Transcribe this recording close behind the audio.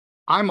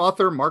I'm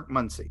author Mark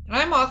Muncy, And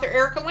I'm author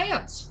Erica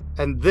Lance.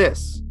 and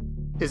this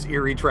is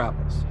Eerie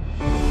Travels.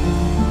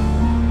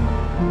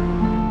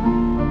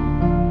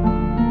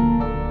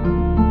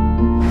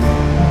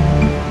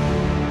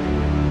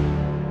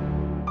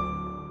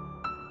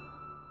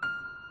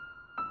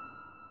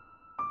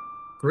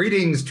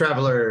 Greetings,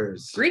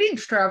 travelers.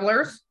 Greetings,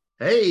 travelers.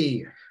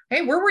 Hey.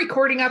 Hey, we're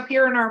recording up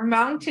here in our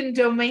mountain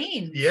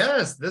domain.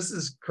 Yes, this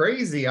is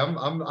crazy.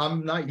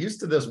 I'm not used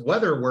to this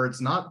weather where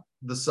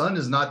the sun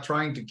is not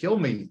trying to kill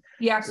me.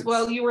 Yes,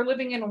 well, you were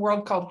living in a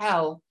world called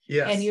hell.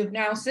 Yes. And you've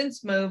now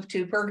since moved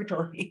to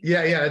purgatory.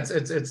 Yeah,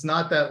 it's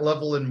not that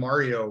level in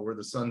Mario where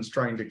the sun's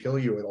trying to kill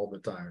you at all the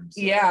time.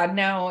 So. Yeah,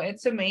 no,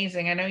 it's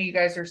amazing. I know you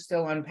guys are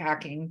still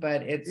unpacking,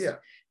 but it's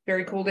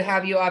very cool to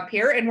have you up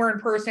here, and we're in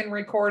person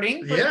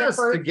recording for the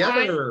first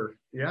together. time.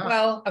 Yeah.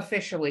 Well,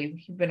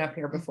 officially, you've been up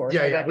here before.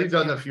 Yeah, we've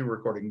done a few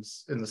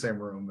recordings in the same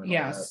room. And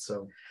all that,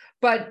 so.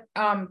 But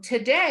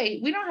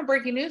today we don't have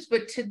breaking news,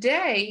 but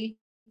today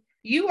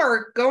you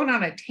are going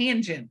on a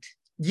tangent.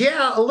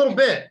 Yeah, a little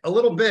bit.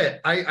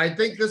 I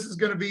think this is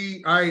going to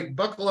be, all right,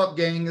 buckle up,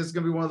 gang. This is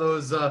going to be one of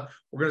those,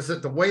 we're going to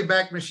set the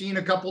Wayback Machine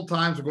a couple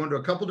times. We're going to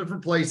a couple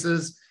different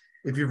places.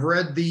 If you've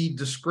read the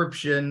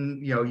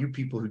description, you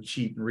people who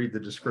cheat and read the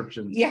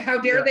descriptions. Yeah, how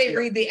dare they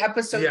read the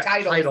episode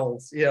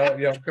titles?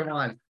 Come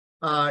on.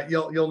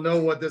 You'll know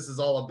what this is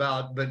all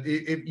about. But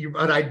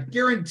but I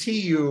guarantee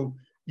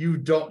you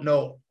don't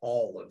know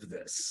all of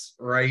this,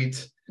 right?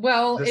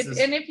 Well,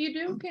 if you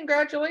do,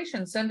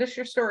 congratulations. Send us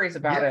your stories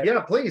about it.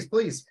 Yeah, please.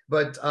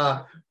 But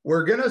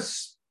we're gonna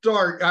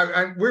start.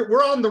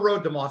 We're on the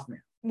road to Mothman.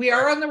 We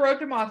are on the road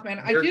to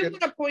Mothman. I do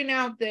want to point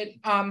out that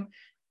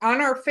on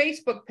our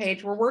Facebook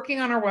page, we're working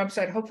on our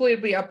website. Hopefully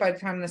it'll be up by the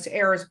time this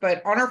airs,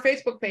 but on our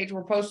Facebook page,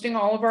 we're posting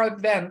all of our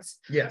events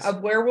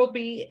of where we'll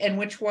be and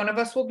which one of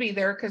us will be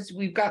there, because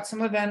we've got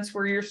some events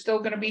where you're still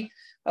going to be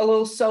a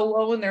little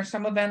solo, and there's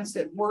some events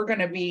that we're going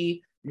to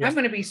be, I'm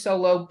going to be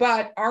solo,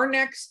 but our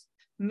next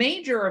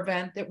major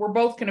event that we're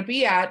both going to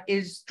be at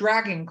is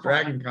DragonCon.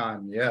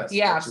 DragonCon, yes.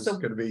 Yeah. Which is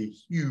going to be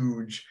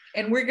huge.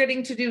 And we're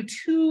getting to do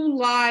 2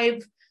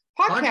 live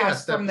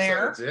podcast from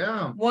episodes, there.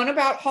 One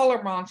about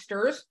holler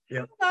monsters.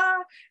 Yeah.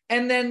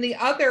 And then the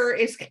other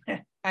is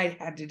I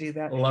had to do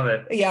that. Love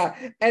it. Yeah.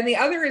 And the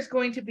other is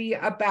going to be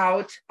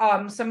about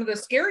some of the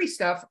scary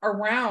stuff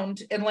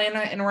around Atlanta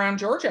and around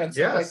Georgia and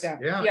stuff like that.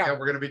 Yeah.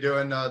 We're going to be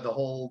doing the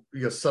whole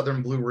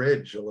Southern Blue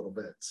Ridge a little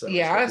bit. So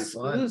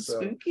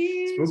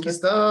spooky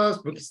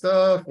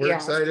stuff. We're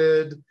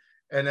excited.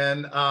 And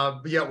then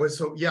that's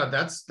going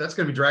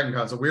to be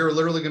DragonCon. So we're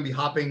literally going to be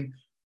hopping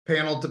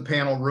panel to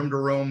panel, room to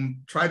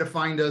room. Try to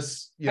find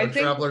us,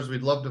 travelers.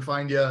 We'd love to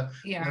find you.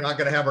 Yeah. We're not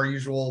going to have our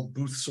usual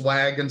booth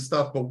swag and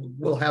stuff, but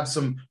we'll have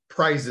some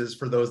prizes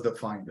for those that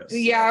find us.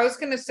 Yeah, I was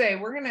going to say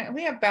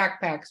we have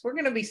backpacks. We're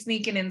going to be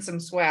sneaking in some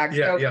swag.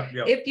 Yeah.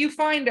 If you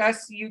find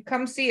us, you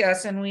come see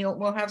us, and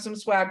we'll have some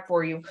swag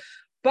for you.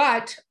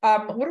 But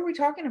what are we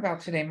talking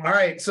about today, Mark? All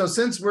right. So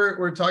since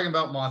we're talking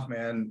about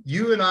Mothman,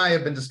 you and I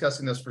have been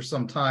discussing this for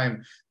some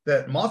time,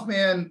 that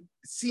Mothman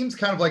seems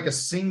kind of like a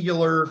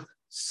singular,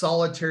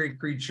 solitary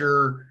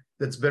creature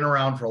that's been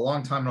around for a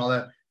long time and all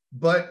that.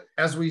 But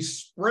as we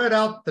spread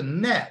out the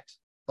net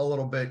a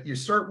little bit, you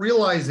start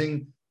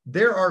realizing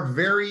there are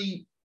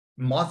very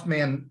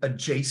Mothman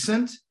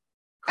adjacent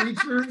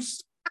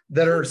creatures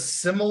that are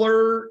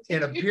similar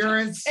in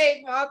appearance.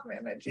 Hey,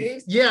 Mothman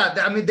adjacent. Yeah,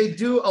 I mean, they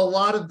do a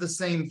lot of the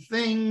same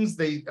things.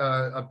 They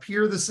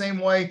appear the same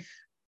way.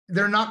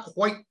 They're not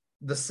quite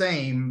the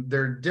same.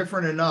 They're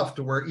different enough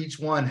to where each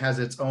one has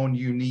its own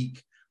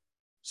unique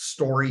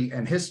story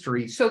and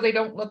history. So they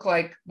don't look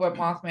like what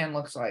Mothman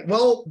looks like.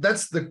 Well,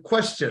 that's the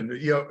question.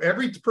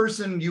 Every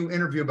person you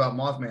interview about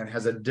Mothman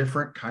has a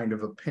different kind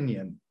of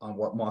opinion on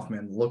what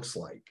Mothman looks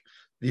like.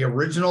 The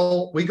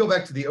original, we go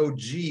back to the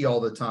OG all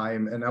the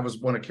time, and that was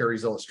one of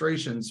Carrie's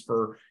illustrations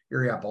for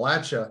Erie,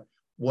 Appalachia,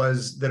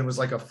 was that it was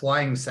like a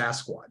flying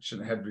Sasquatch,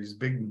 and it had these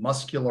big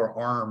muscular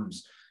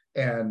arms.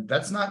 And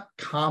that's not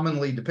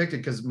commonly depicted,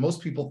 because most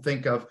people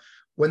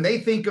when they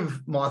think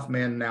of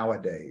Mothman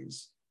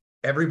nowadays,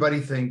 everybody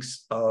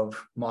thinks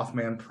of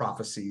Mothman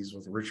Prophecies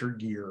with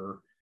Richard Gere,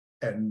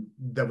 and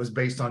that was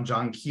based on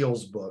John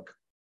Keel's book,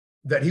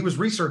 that he was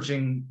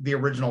researching the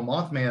original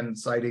Mothman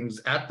sightings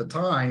at the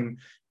time,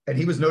 and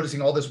he was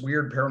noticing all this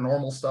weird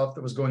paranormal stuff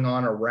that was going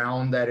on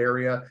around that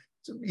area.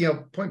 So,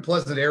 Point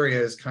Pleasant area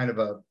is kind of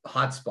a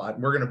hot spot.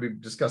 We're going to be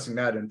discussing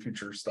that in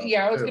future stuff.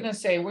 Yeah, I was going to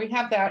say, we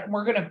have that, and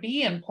we're going to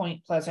be in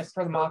Point Pleasant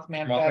for the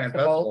Mothman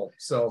Festival.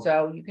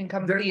 So you can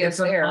come see us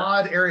there. It's an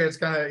odd area. It's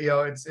kind of,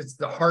 it's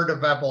the heart of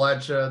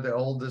Appalachia, the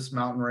oldest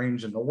mountain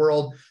range in the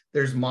world.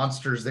 There's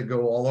monsters that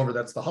go all over.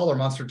 That's the Holler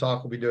Monster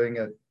Talk. We'll be doing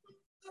it.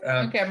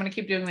 Okay, I'm going to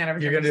keep doing that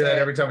every time. You're going to do that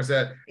every time I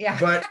say it. Yeah.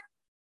 But,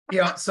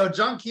 so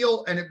John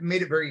Keel, and it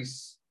made it very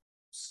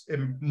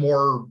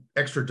more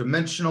extra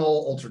dimensional,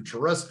 ultra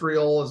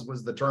terrestrial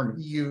was the term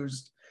he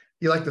used.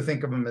 He liked to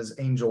think of them as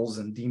angels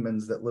and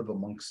demons that live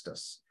amongst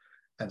us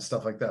and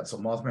stuff like that. So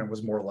Mothman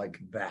was more like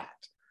that.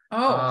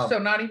 So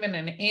not even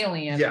an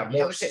alien. Yeah,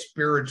 more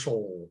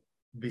spiritual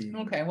be.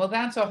 Okay, well,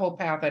 that's a whole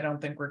path I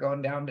don't think we're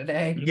going down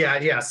today.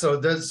 Yeah. So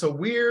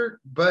we're,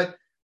 but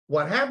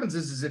what happens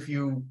is if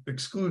you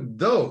exclude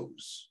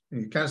those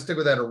and you kind of stick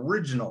with that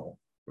original,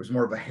 it was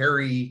more of a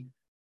hairy,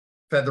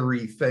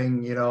 feathery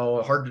thing,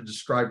 hard to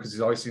describe because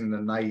he's always seen in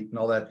the night and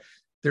all that.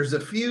 There's a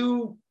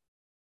few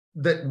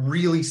that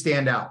really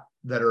stand out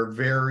that are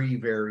very,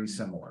 very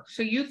similar.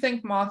 So you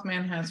think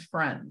Mothman has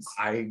friends?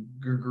 I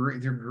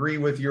agree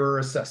with your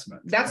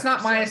assessment. That's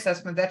not my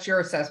assessment. That's your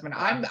assessment.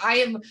 I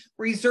am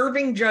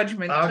reserving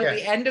judgment till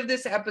the end of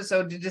this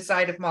episode to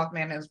decide if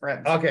Mothman has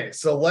friends. Okay,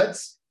 so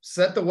let's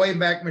set the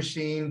Wayback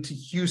Machine to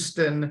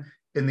Houston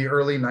in the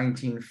early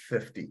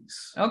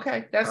 1950s.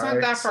 Okay, that's not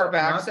that far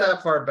back. Not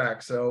that far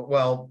back. So,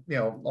 well,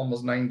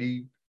 almost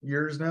 90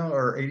 years now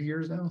or 80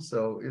 years now.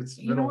 So it's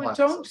been a while.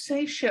 Don't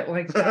say shit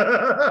like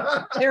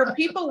that. There are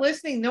people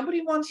listening.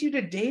 Nobody wants you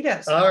to date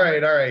us. All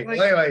right. Like,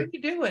 anyway, what are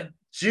you doing?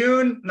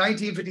 June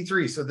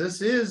 1953. So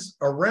this is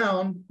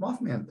around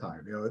Mothman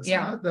time. It's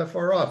not that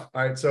far off.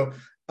 All right. So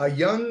a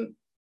young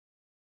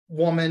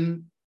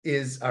woman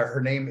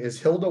her name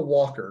is Hilda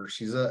Walker.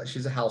 She's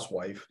a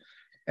housewife,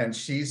 and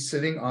she's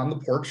sitting on the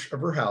porch of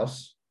her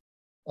house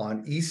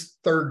on East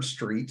 3rd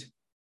Street.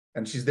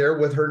 And she's there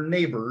with her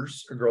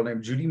neighbors, a girl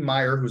named Judy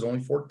Meyer, who's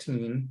only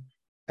 14,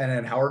 and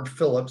then Howard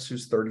Phillips,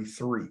 who's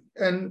 33.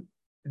 And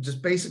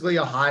just basically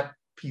a hot,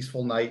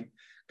 peaceful night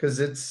because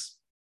it's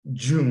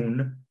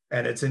June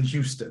and it's in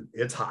Houston.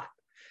 It's hot.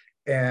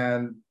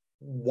 And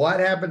what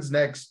happens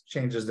next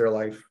changes their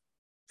life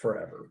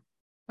forever.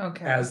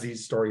 Okay. As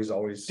these stories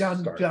always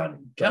start.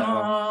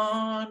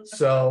 Dun.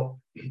 So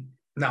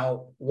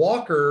now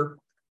Walker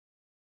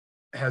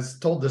has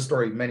told this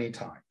story many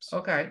times.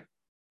 Okay.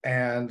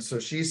 And so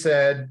she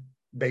said,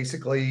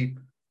 basically,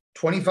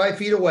 25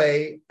 feet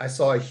away, I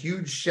saw a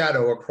huge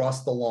shadow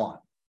across the lawn.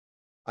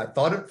 I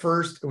thought at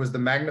first it was the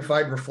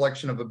magnified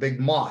reflection of a big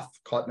moth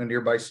caught in a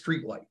nearby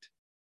streetlight.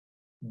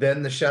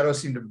 Then the shadow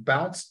seemed to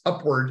bounce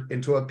upward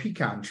into a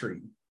pecan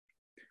tree.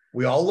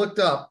 We all looked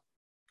up,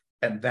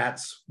 and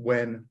that's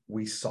when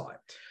we saw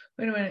it.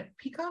 Wait a minute.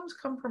 Pecans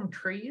come from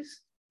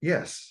trees?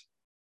 Yes.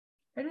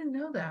 I didn't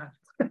know that.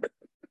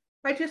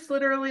 I just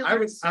literally. I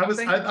was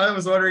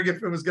wondering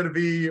if it was going to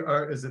be.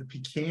 Is it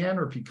pecan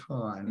or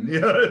pecan?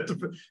 Yeah, it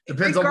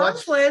depends on what.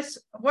 Regardless,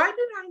 why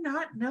did I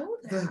not know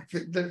that?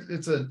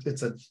 It's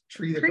a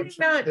tree that comes.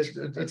 Nut.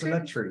 It's a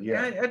nut tree.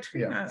 Yeah, a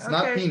tree nut. It's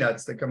not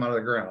peanuts that come out of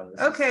the ground.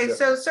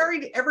 So sorry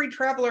to every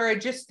traveler I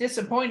just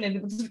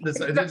disappointed.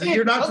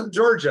 You're not from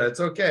Georgia. It's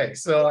okay.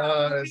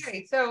 So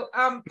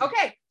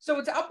So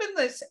it's up in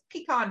this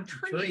pecan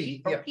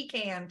tree.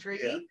 Pecan tree.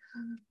 Yeah.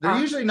 They're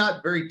usually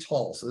not very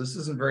tall, so this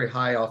isn't very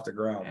high off the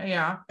ground.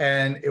 Yeah.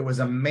 And it was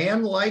a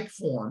man-like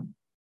form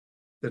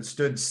that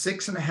stood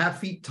 6.5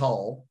 feet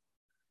tall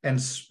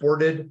and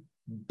sported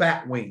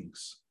bat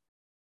wings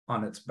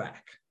on its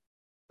back.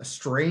 A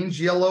strange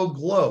yellow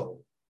glow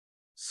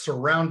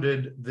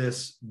surrounded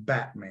this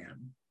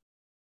Batman.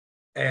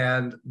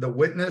 And the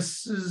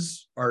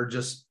witnesses are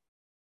just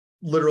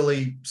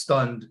literally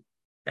stunned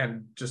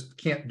and just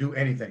can't do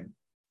anything.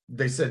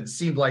 They said it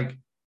seemed like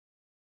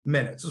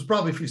minutes. It was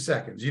probably a few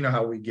seconds. You know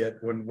how we get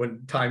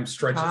when time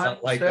stretches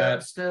out like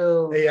that.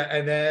 Still. Yeah,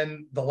 and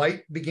then the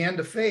light began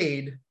to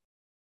fade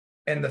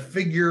and the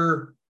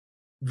figure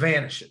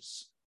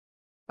vanishes.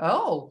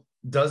 Oh.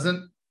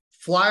 Doesn't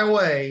fly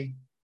away,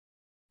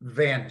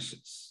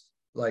 vanishes,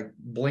 like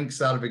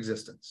blinks out of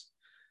existence.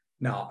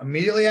 Now,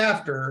 immediately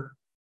after,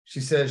 she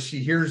says she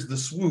hears the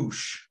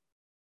swoosh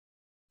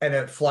and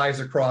it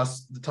flies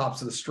across the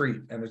tops of the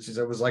street. And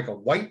it was like a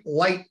white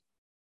light,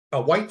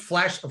 a white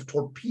flash of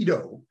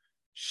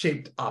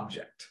torpedo-shaped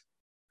object.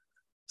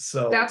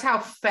 So that's how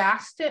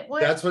fast it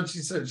went? That's what she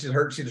said. She'd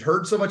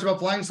heard so much about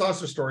flying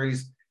saucer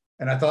stories,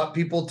 and I thought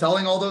people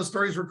telling all those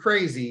stories were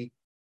crazy.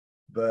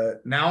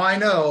 But now I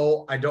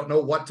know, I don't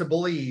know what to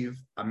believe.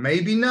 I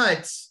may be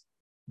nuts,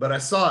 but I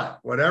saw it.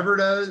 Whatever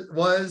it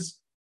was,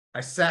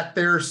 I sat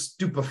there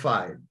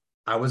stupefied.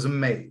 I was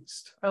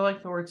amazed. I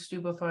like the word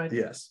stupefied.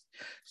 Yes.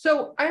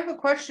 So I have a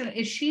question.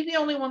 Is she the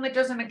only one that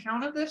doesn't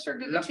account of this, or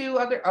do the two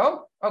other?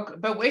 Oh, okay.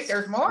 But wait,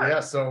 there's more. Yeah.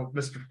 So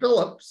Mr.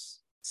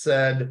 Phillips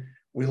said,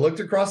 we looked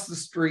across the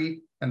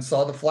street and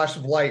saw the flash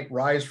of light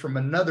rise from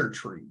another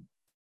tree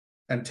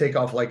and take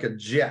off like a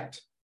jet.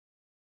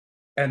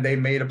 And they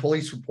made a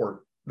police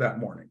report that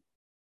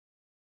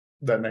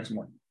next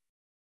morning.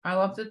 I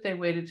love that they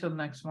waited till the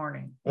next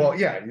morning. Well,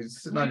 yeah,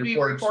 he's sitting on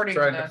your porch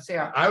trying this,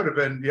 yeah. I would have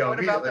been,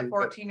 What about the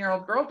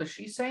 14-year-old girl? Does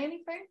she say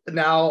anything?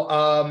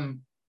 Now,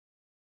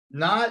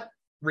 not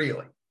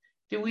really.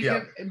 Did we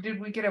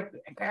get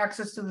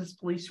access to this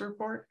police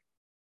report?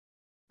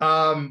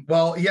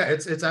 Well, yeah,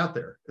 it's out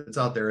there. It's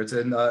out there. It's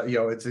in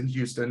it's in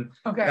Houston.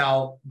 Okay.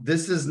 Now,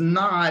 this is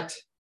not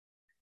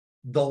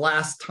the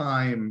last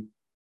time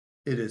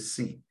it is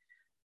seen.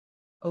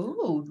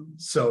 Oh.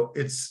 So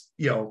it's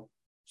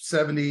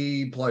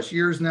 70 plus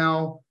years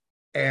now.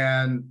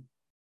 And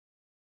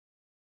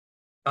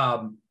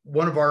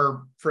one of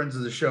our friends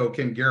of the show,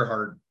 Ken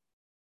Gerhardt,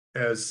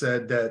 has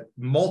said that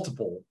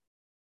multiple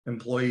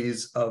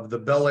employees of the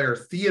Bel Air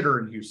Theater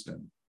in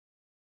Houston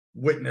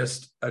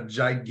witnessed a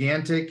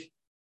gigantic,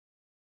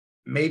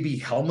 maybe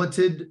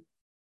helmeted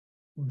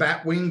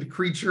bat-winged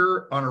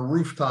creature on a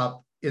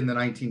rooftop in the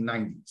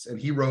 1990s, and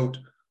he wrote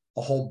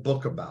a whole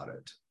book about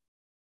it.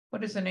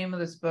 What is the name of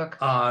this book?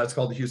 It's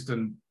called the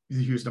Houston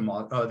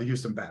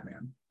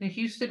Batman. The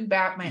Houston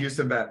Batman.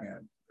 Houston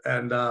Batman.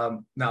 And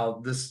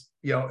now this,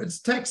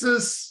 it's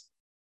Texas,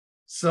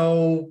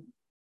 so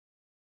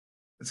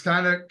it's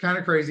kind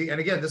of crazy. And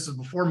again, this is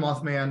before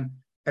Mothman,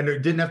 and they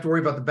didn't have to worry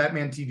about the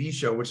Batman TV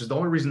show, which is the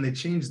only reason they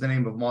changed the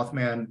name of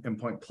Mothman in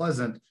Point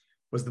Pleasant,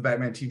 was the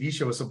Batman TV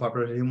show was so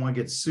popular they didn't want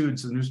to get sued,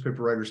 so the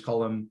newspaper writers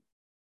call him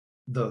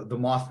the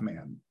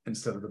Mothman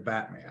instead of the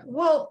Batman.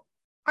 Well,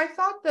 I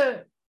thought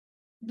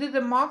did the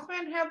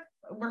Mothman have,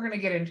 we're going to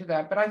get into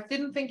that, but I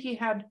didn't think he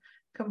had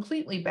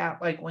completely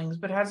bat-like wings,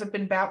 but has it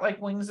been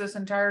bat-like wings this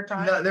entire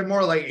time? No, they're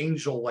more like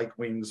angel-like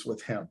wings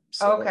with him.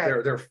 So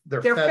okay.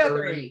 They're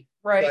feathery,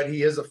 right? But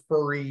he is a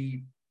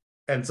furry,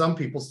 and some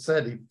people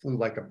said he flew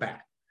like a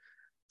bat.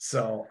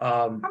 So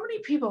how many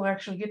people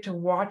actually get to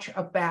watch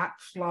a bat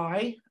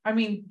fly? I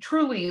mean,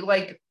 truly,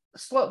 like,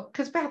 slow,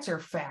 because bats are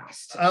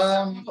fast.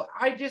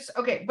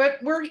 Okay, but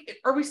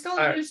are we still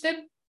in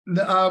Houston?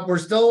 We're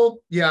still,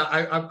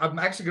 I'm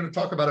actually going to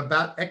talk about a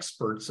bat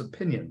expert's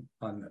opinion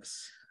on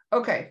this.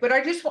 Okay, but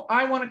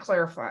I want to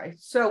clarify.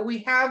 So we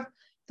have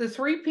the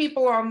three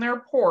people on their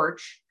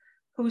porch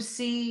who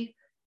see,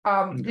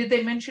 did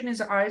they mention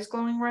his eyes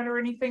glowing red or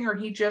anything, or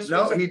he just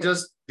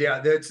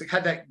it's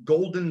had that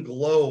golden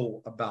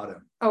glow about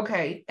him.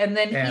 Okay, and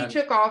then he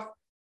took off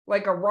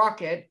like a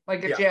rocket,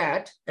 like a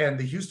jet. And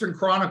the Houston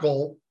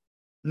Chronicle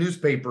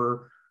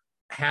newspaper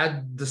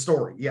had the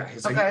story. Yeah, he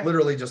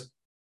literally just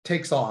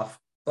takes off.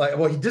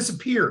 He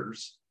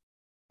disappears,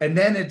 and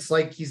then it's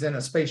like he's in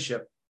a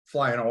spaceship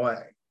flying away.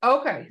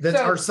 Okay,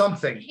 or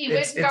something.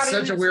 It's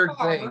such a weird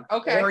thing.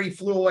 Okay, or he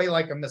flew away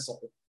like a missile.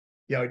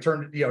 He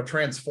turned,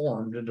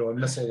 transformed into a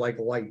missile-like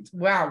light.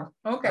 Wow.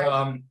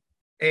 Okay.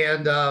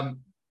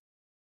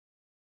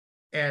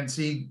 And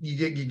see,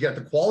 you get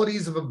the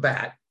qualities of a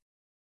bat,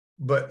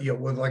 but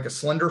with like a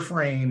slender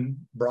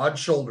frame, broad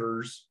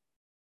shoulders,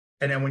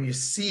 and then when you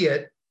see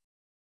it,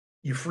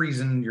 you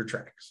freeze in your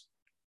tracks.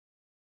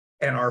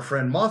 And our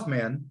friend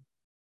Mothman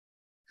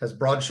has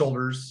broad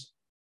shoulders,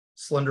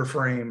 slender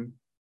frame,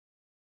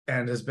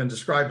 and has been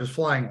described as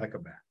flying like a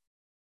bat.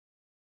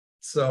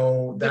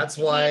 So that's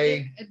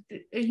why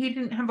he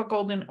didn't have a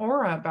golden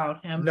aura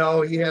about him.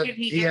 No, he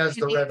has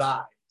the red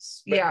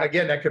eyes. But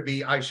again, that could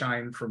be eye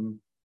shine from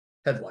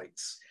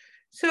headlights.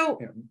 So,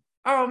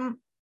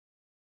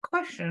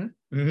 question.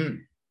 Mm-hmm.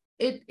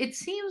 It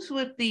seems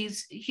with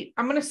these,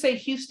 I'm going to say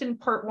Houston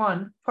Part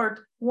 1, in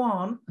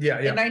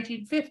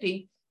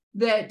 1950,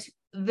 that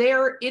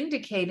they're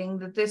indicating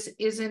that this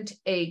isn't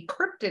a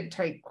cryptid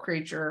type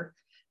creature.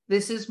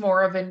 This is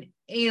more of an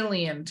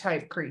alien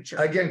type creature.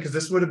 Again, because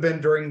this would have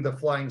been during the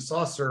flying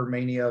saucer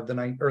mania of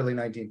the early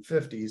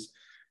 1950s.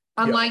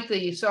 Unlike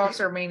the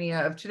saucer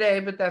mania of today,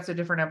 but that's a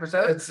different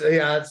episode.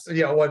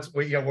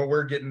 Where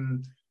we're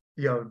getting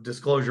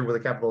disclosure with a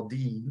capital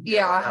D.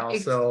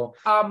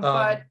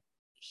 But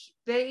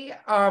they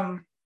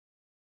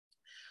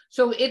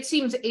so it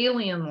seems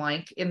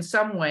alien-like in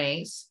some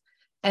ways.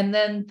 And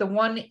then the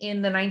one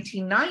in the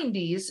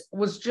 1990s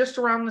was just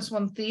around this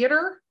one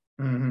theater.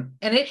 Mm-hmm.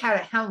 And it had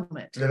a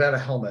helmet. It had a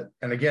helmet.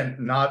 And again,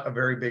 not a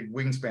very big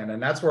wingspan.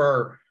 And that's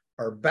where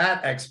our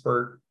bat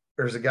expert,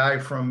 there's a guy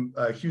from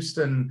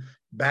Houston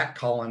bat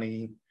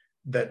colony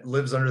that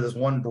lives under this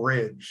one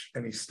bridge,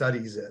 and he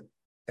studies it.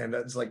 And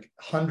it's like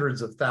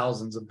hundreds of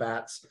thousands of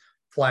bats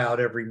fly out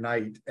every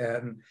night.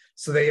 And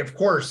so they, of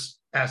course,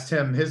 asked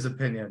him his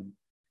opinion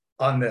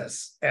on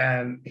this.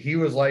 And he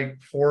was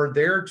like, for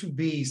there to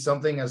be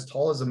something as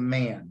tall as a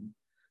man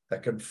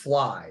that could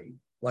fly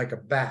like a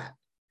bat,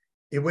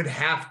 it would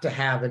have to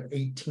have an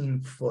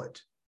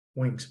 18-foot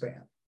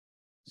wingspan.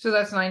 So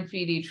that's 9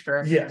 feet each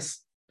direction.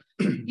 Yes.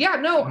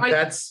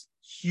 That's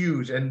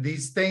huge. And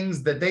these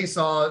things that they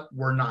saw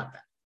were not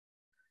that.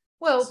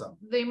 Well,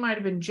 they might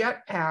have been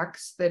jet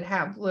packs that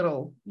have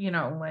little,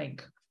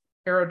 like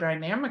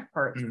aerodynamic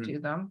parts to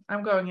them.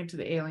 I'm going into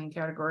the alien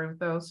category with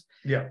those.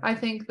 Yeah. I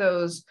think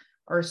those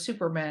are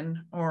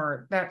Supermen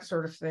or that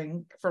sort of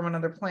thing from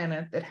another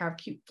planet that have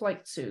cute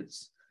flight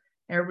suits.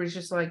 Everybody's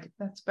just like,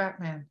 that's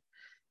Batman.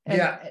 And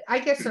I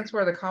guess that's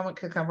where the comic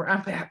could come from.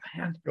 I'm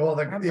Batman. Well,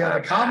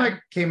 the comic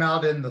came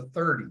out in the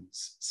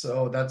 30s,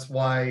 so that's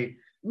why.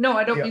 No,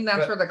 I don't mean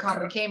that's where the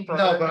comic came from.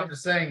 No, but I'm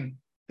just saying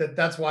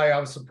that's why I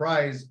was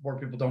surprised more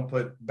people don't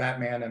put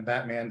Batman and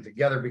Batman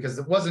together, because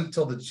it wasn't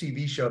until the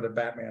TV show that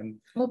Batman.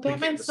 Well,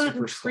 Batman's not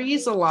in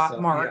trees a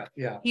lot, Mark.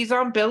 Yeah, he's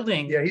on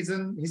buildings. Yeah, he's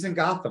in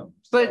Gotham.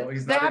 But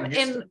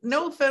and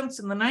no offense,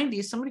 in the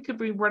 90s, somebody could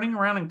be running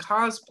around in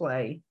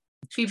cosplay.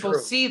 People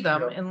see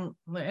them, and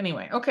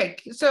anyway, okay,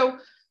 so.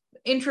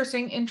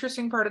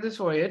 Interesting part of this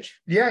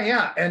voyage.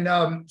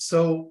 And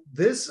so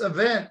this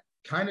event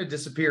kind of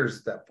disappears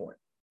at that point,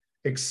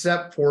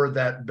 except for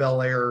that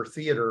Bel Air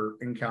theater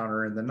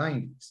encounter in the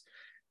 90s.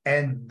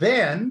 And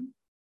then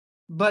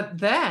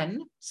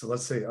so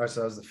let's see,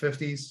 so it was the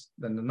 50s,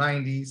 then the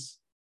 90s,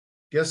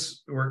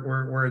 guess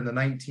we're in the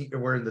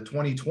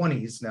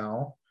 2020s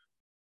now,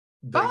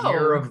 the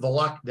year of the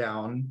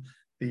lockdown,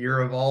 the year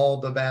of all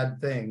the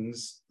bad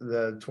things,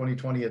 the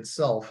 2020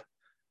 itself.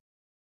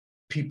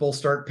 People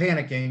start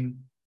panicking.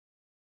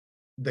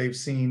 They've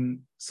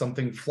seen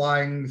something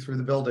flying through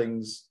the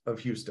buildings of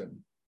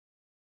Houston,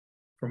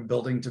 from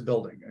building to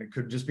building. It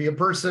could just be a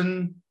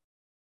person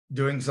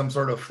doing some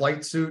sort of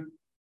flight suit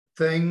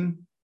thing,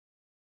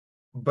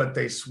 but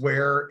they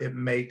swear it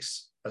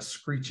makes a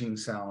screeching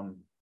sound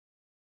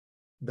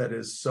that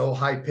is so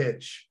high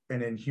pitch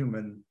and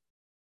inhuman.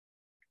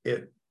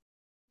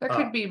 That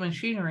could be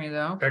machinery,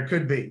 though. It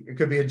could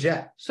be a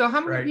jet. So how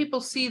many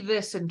people see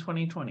this in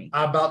 2020?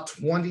 About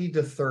 20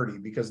 to 30,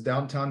 because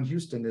downtown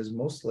Houston is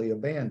mostly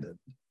abandoned.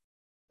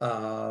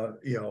 Because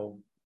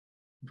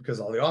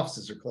all the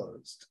offices are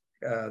closed.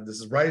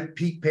 This is right at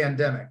peak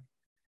pandemic.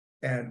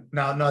 And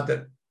now, not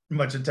that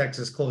much of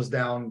Texas closed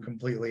down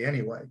completely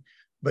anyway,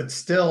 but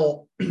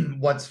still,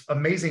 what's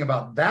amazing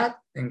about that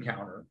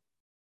encounter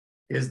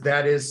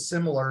is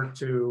similar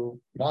to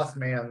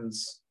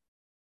Mothman's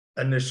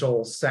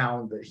initial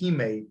sound that he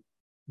made,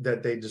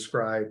 that they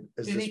described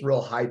as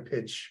real high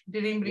pitch.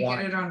 Did anybody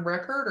get it on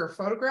record or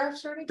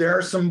photographs or anything? There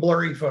are some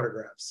blurry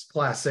photographs,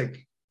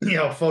 classic,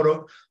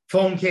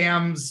 phone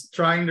cams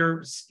trying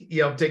to,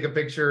 take a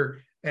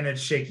picture, and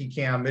it's shaky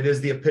cam. It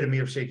is the epitome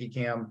of shaky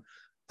cam,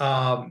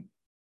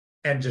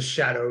 and just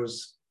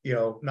shadows,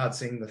 not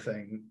seeing the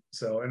thing.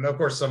 So, and of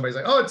course somebody's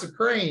like, oh, it's a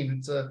crane.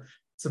 It's a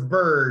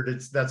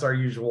bird. That's our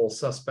usual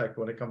suspect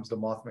when it comes to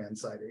Mothman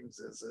sightings,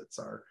 is it's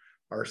our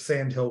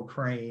sandhill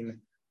crane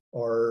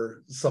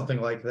or something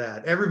like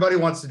that. Everybody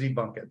wants to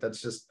debunk it.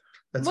 That's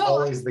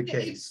always the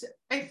case.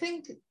 I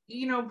think,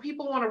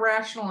 people want a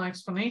rational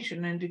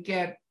explanation and to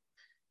get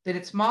that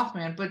it's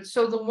Mothman. But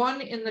so the one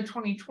in the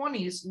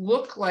 2020s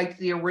looked like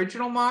the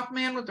original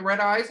Mothman with the red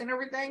eyes and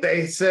everything?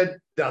 They said,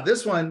 now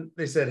this one,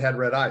 they said had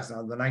red eyes.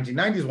 Now the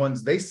 1990s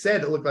ones, they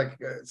said it looked like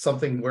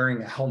something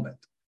wearing a helmet,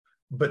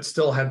 but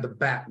still had the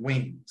bat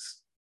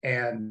wings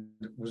and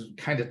was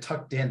kind of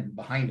tucked in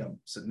behind him,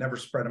 so it never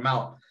spread them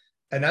out.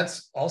 And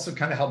that's also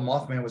kind of how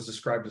Mothman was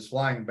described as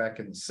flying back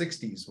in the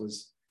 60s,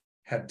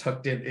 had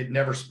tucked in. It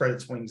never spread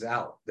its wings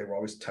out. They were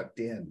always tucked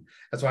in.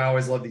 That's why I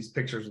always love these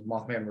pictures of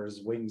Mothman where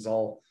his wings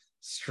all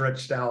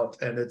stretched out.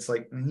 And it's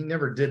like, he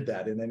never did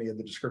that in any of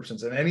the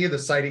descriptions. And any of the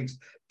sightings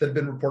that have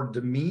been reported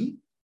to me,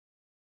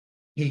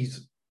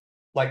 he's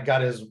like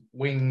got his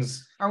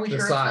wings. Are we sure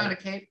it's not a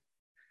cape?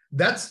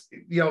 That's,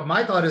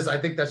 my thought is, I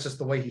think that's just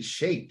the way he's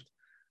shaped.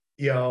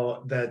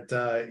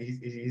 That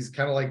he's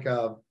kind of like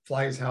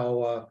flies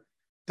how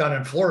down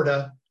in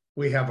Florida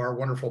we have our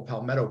wonderful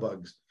palmetto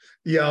bugs,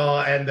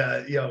 and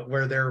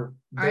where they're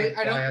I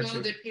don't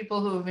know that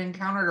people who have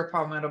encountered a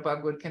palmetto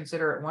bug would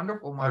consider it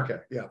wonderful, Mark.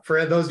 Okay, yeah.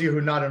 For those of you who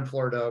are not in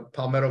Florida,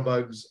 palmetto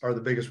bugs are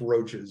the biggest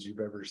roaches you've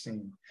ever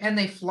seen. And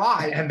they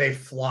fly.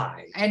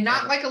 And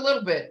not like a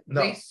little bit.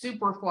 No. They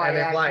super fly. And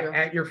they fly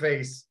at your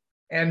face.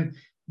 And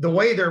the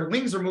way their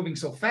wings are moving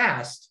so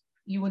fast,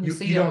 you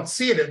don't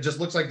see it. It just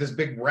looks like this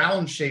big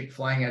round shape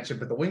flying at you,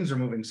 but the wings are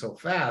moving so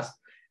fast.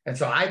 And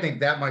so I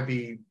think that might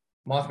be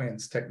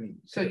Mothman's technique.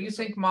 So you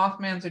think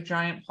Mothman's a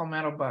giant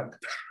palmetto bug?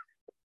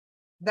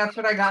 That's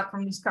what I got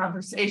from this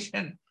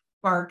conversation,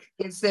 Mark.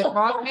 It's that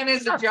Mothman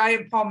is a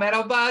giant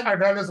palmetto bug. I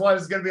know, that's why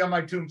it's going to be on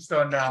my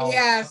tombstone now.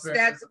 Yes,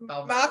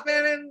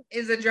 Mothman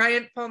is a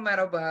giant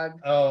palmetto bug.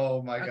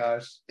 Oh my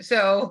gosh.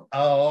 So.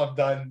 Oh, I'm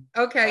done.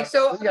 Okay,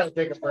 so we got to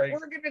take a break. We're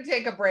going to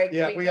take a break.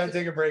 Yeah, we got to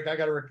take a break. I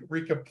got to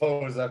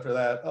recompose after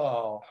that.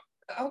 Oh,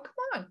 come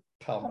on.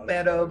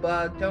 Palmetto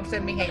bug. Don't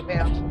send me hate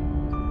mail.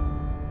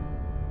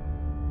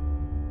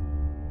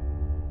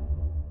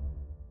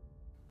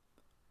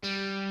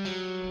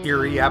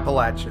 Eerie,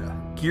 Appalachia.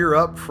 Gear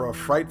up for a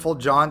frightful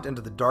jaunt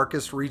into the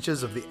darkest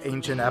reaches of the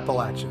ancient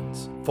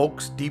Appalachians.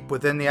 Folks deep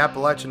within the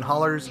Appalachian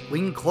hollers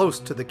lean close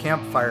to the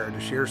campfire to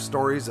share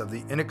stories of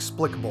the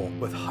inexplicable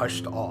with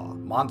hushed awe.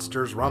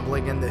 Monsters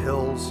rumbling in the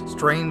hills,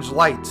 strange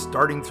lights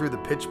darting through the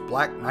pitch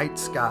black night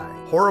sky,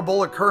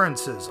 horrible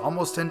occurrences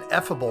almost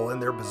ineffable in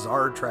their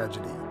bizarre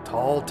tragedy.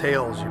 Tall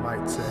tales, you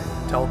might say.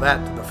 Tell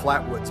that to the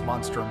Flatwoods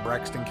monster in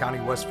Braxton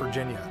County, West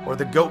Virginia, or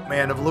the Goat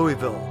Man of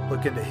Louisville.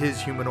 Look into his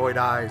humanoid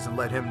eyes and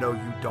let him know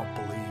you don't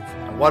believe.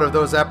 And what of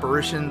those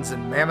apparitions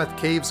in Mammoth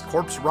Cave's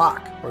Corpse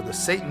Rock, or the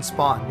Satan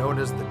spawn known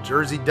as the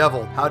Jersey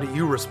Devil? How do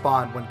you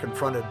respond when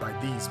confronted by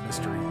these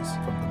mysteries?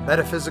 From the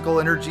metaphysical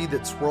energy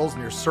that swirls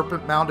near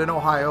Serpent Mound in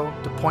Ohio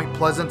to Point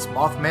Pleasant's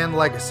Mothman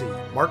legacy,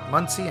 Mark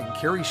Muncy and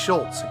Carrie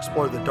Schultz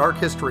explore the dark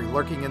history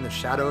lurking in the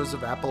shadows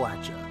of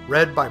Appalachia.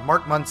 Read by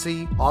Mark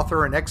Muncy,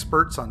 author and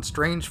experts on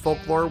strange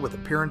folklore with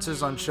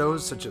appearances on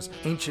shows such as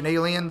Ancient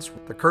Aliens,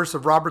 The Curse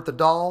of Robert the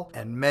Doll,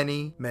 and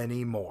many,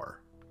 many more.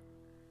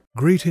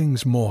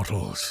 Greetings,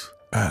 mortals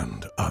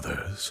and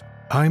others.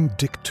 I'm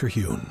Dick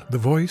Terhune, the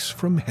voice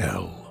from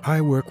hell. I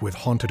work with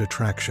haunted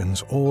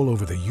attractions all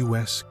over the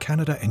U.S.,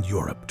 Canada, and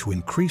Europe to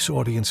increase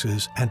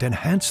audiences and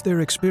enhance their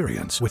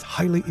experience with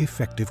highly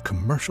effective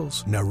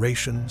commercials,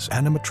 narrations,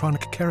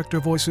 animatronic character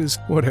voices,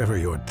 whatever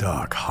your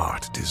dark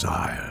heart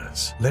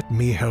desires. Let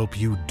me help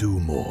you do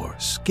more,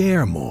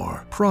 scare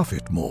more,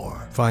 profit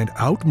more. Find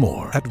out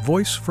more at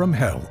Voice from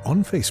Hell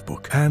on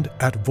Facebook and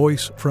at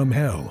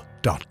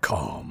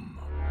voicefromhell.com.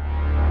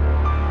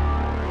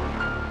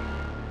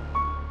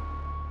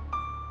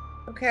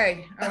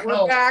 Okay,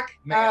 we're back.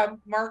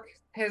 Mark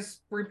has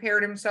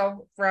repaired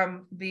himself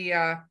from the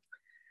I'm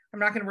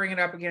not going to bring it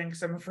up again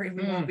because I'm afraid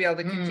we won't be able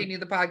to continue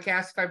the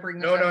podcast if I bring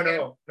this up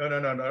again.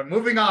 No.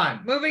 Moving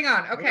on.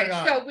 Okay,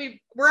 so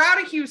we're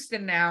out of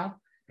Houston now.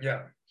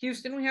 Yeah.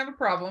 Houston, we have a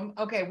problem.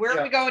 Okay, where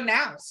are we going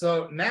now?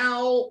 So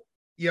now,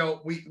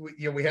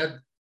 we had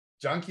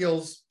John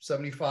Keel's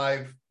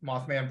 75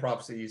 Mothman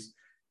prophecies,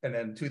 and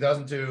then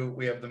 2002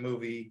 we have the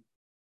movie,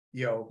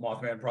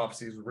 Mothman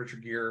prophecies with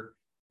Richard Gere,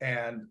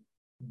 and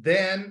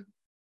then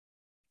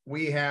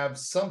we have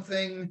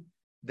something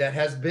that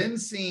has been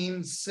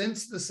seen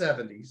since the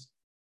 70s,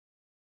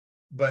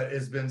 but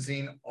has been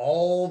seen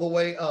all the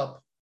way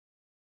up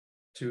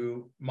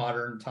to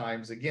modern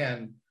times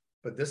again,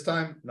 but this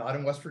time not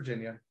in West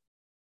Virginia,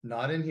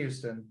 not in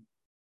Houston,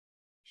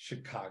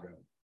 Chicago.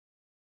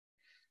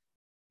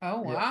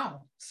 Oh, wow. Yeah.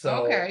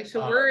 So, okay,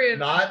 so we're in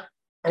not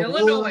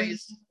Illinois.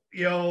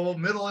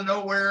 Middle of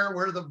nowhere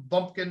where the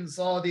bumpkin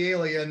saw the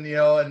alien,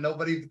 and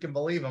nobody can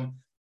believe him.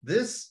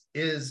 This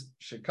is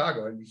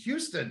Chicago, and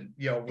Houston,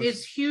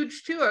 it's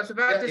huge too. I was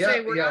about to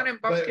say we're not in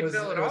Bumpkinville at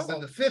all. It was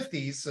in the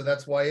 50s, so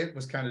that's why it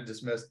was kind of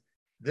dismissed.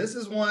 This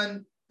is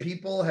one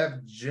people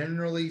have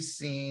generally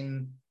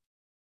seen.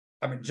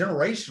 I mean,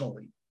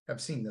 generationally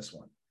have seen this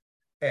one,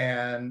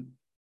 and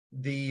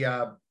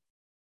the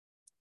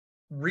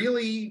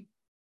really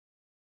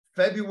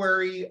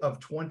February of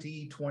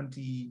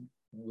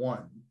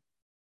 2021,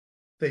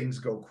 things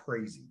go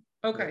crazy.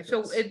 Okay,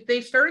 so they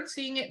started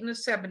seeing it in the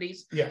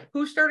 70s. Yeah.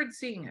 Who started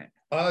seeing it?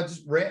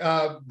 Just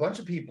a bunch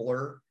of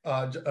people.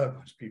 Sorry about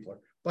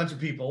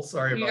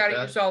that. You got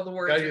to use all the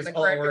words in the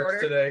correct order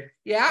today.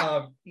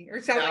 Yeah.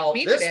 You're sounding now, like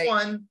me this today.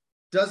 one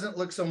doesn't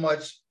look so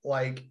much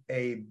like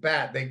a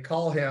bat. They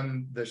call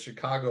him the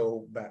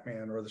Chicago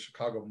Batman or the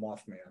Chicago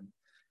Mothman.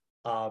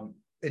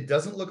 It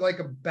doesn't look like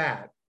a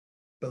bat,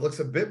 but looks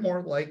a bit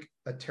more like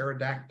a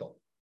pterodactyl.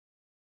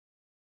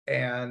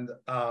 And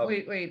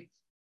wait.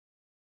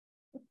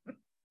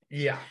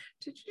 Yeah.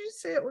 Did you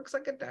just say it looks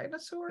like a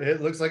dinosaur? It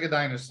looks like a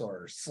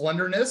dinosaur.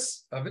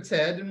 Slenderness of its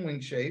head and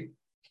wing shape.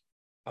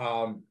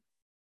 I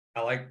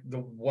like the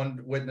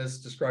one witness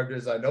described it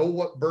as, I know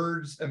what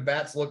birds and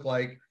bats look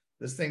like.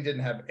 This thing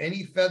didn't have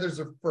any feathers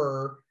or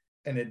fur,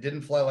 and it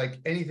didn't fly like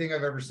anything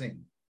I've ever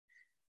seen.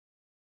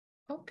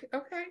 Okay.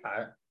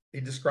 He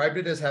described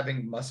it as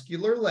having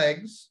muscular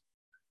legs,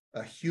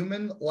 a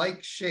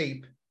human-like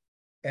shape,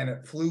 and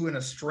it flew in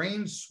a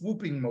strange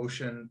swooping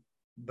motion,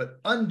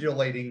 but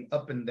undulating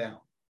up and down.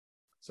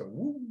 So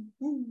woo,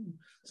 woo.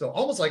 So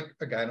almost like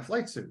a guy in a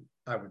flight suit,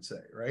 I would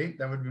say, right?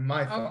 That would be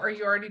my thought. Are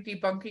you already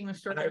debunking the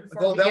story?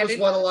 Well, that was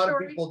what a lot of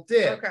people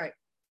did. Okay.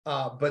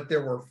 But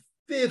there were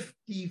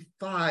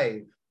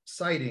 55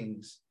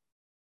 sightings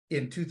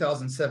in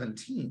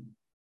 2017.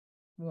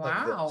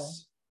 Wow.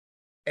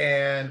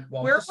 And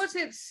where was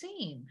it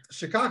seen?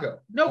 Chicago.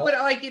 No, but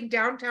like in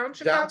downtown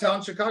Chicago?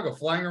 Downtown Chicago,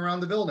 flying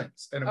around the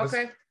buildings. And it was,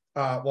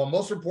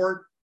 most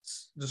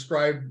reports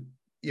described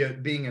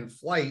it being in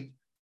flight.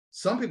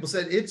 Some people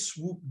said it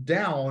swooped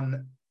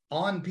down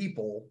on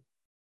people,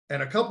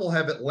 and a couple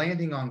have it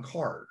landing on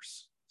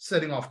cars,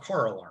 setting off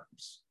car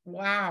alarms.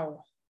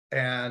 Wow.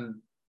 And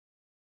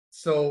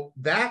so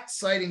that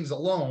sightings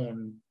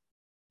alone,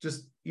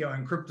 just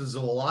in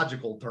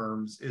cryptozoological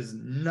terms, is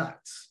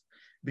nuts.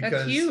 Because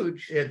that's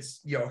huge.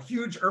 It's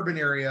huge urban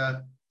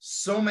area,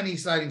 so many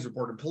sightings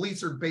reported.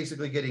 Police are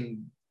basically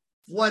getting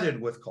flooded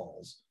with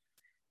calls.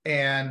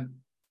 And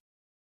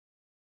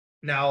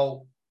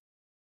now,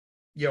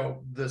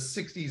 the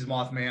 60s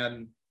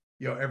Mothman,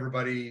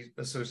 everybody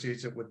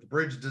associates it with the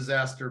bridge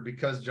disaster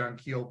because John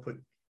Keel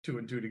put 2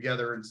 and 2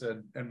 together and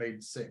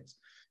made 6.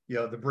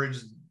 The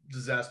bridge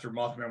disaster,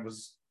 Mothman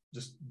was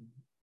just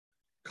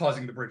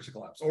causing the bridge to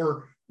collapse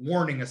or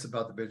warning us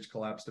about the bridge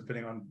collapse,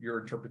 depending on your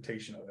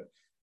interpretation of it.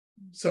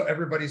 So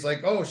everybody's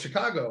like, oh,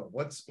 Chicago,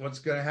 what's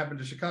going to happen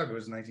to Chicago?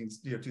 Is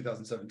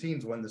 2017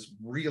 is when this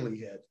really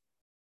hit.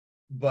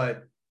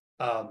 But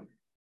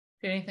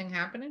did anything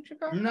happen in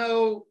Chicago?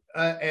 No,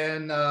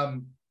 and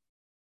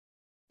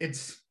you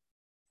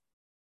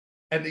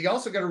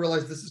also got to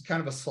realize this is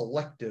kind of a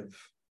selective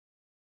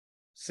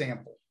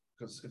sample,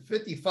 because if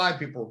 55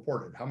 people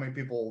reported, how many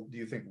people do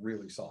you think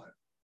really saw it?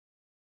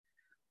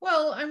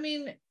 Well, I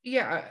mean,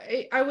 yeah,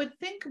 I would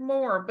think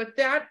more, but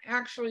that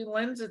actually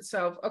lends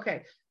itself.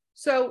 Okay,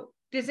 so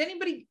does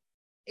anybody?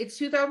 It's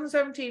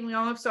 2017. We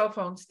all have cell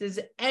phones. Does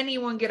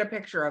anyone get a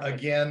picture of it?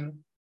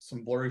 Again,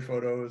 some blurry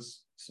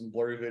photos, some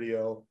blurry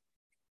video.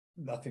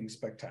 Nothing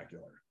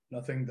spectacular.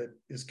 Nothing that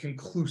is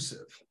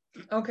conclusive.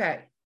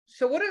 Okay.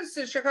 So what does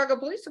the Chicago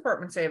Police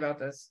Department say about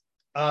this?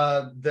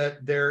 That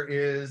there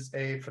is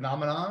a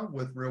phenomenon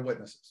with real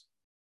witnesses.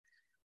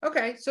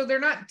 Okay, so they're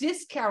not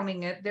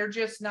discounting it. They're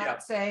just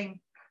not saying,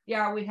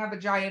 yeah, we have a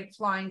giant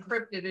flying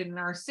cryptid in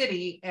our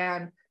city.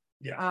 And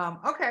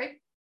okay.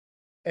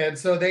 And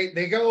so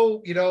they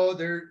go,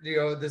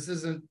 this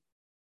isn't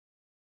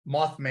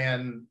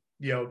Mothman,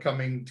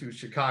 coming to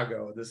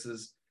Chicago. This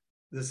is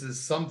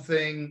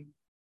something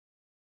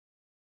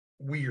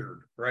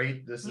weird,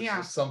 right? This is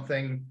just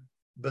something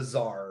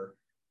bizarre.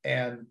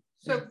 And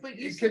so but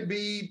it could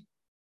be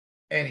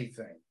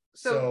anything.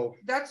 So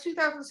that's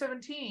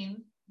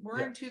 2017. We're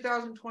in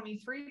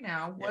 2023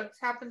 now. What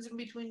happens in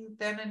between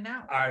then and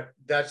now?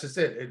 That's just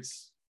it.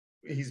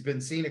 He's been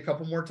seen a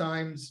couple more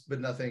times, but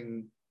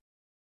nothing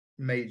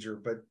major.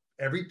 But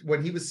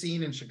when he was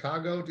seen in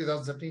Chicago,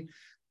 2017,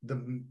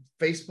 the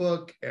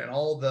Facebook and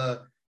all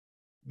the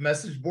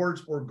message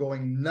boards were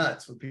going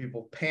nuts with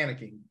people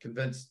panicking,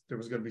 convinced there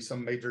was going to be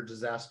some major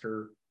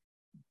disaster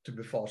to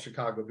befall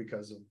Chicago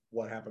because of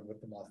what happened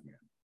with the Mothman.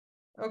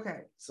 Okay.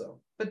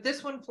 So, but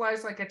this one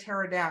flies like a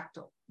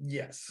pterodactyl.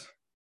 Yes.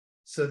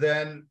 So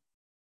then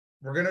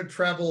we're going to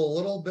travel a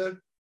little bit,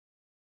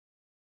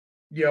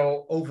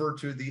 over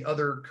to the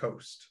other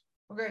coast.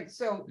 Okay.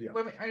 So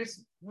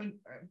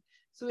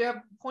so we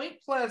have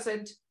Point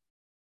Pleasant,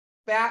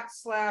 bat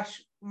 /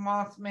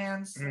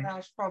 Mothman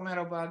 /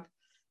 palmetto bug.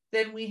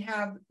 Then we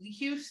have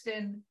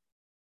Houston,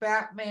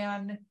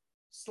 Batman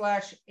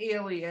 /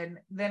 alien.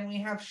 Then we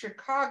have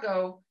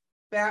Chicago,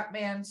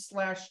 Batman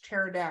 /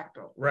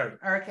 pterodactyl. Right.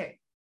 Okay.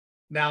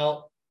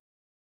 Now,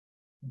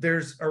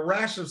 there's a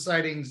rash of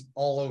sightings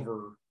all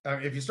over.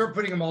 If you start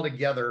putting them all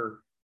together,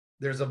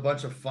 there's a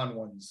bunch of fun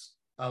ones.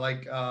 I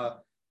like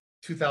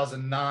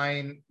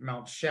 2009,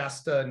 Mount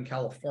Shasta in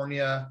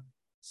California.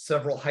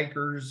 Several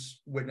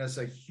hikers witness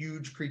a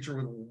huge creature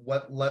with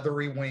wet,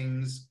 leathery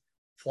wings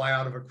fly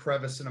out of a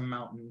crevice in a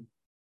mountain.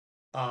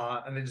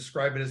 And they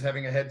describe it as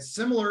having a head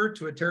similar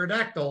to a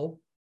pterodactyl,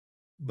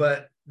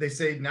 but they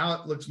say now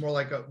it looks more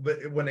like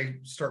but when they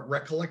start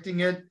recollecting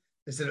it,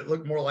 they said it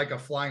looked more like a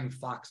flying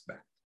fox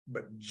bat,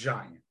 but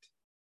giant.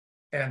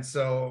 And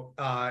so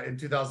in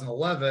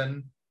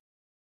 2011,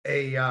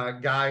 a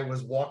guy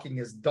was walking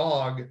his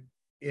dog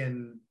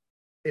in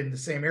the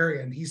same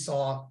area, and he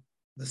saw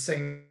the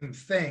same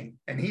thing.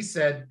 And he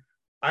said,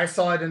 I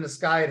saw it in the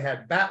sky. It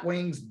had bat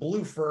wings,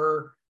 blue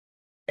fur,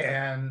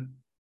 and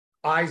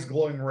eyes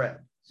glowing red,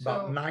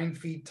 about 9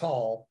 feet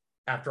tall.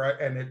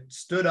 And it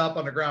stood up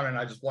on the ground, and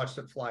I just watched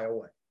it fly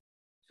away.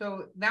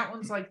 So that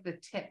one's like the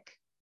Tick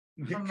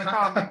from the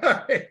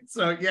comics.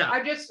 So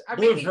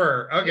blue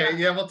fur. Okay,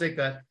 we'll take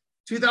that.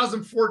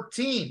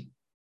 2014,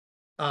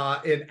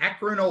 in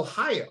Akron,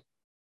 Ohio,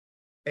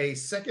 a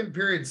second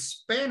period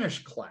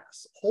Spanish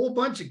class, whole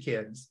bunch of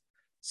kids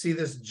see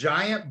this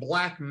giant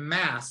black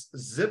mass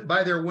zip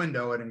by their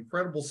window at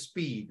incredible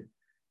speed.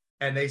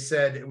 And they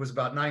said it was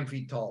about 9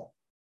 feet tall,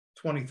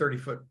 20, 30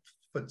 foot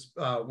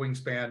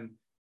wingspan.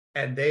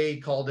 And they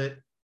called it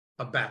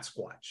a bat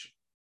squatch.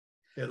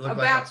 It looked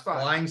like a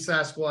flying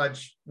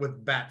Sasquatch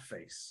with bat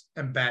face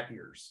and bat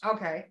ears.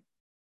 Okay.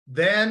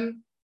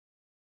 Then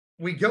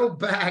we go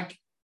back.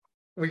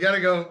 I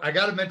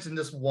got to mention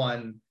this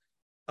one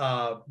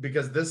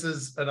because this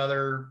is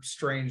another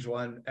strange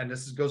one. And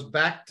this goes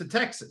back to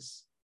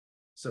Texas.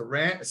 So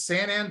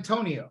San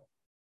Antonio.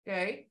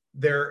 Okay.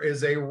 There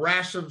is a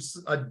rash of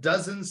a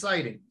dozen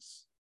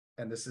sightings.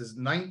 And this is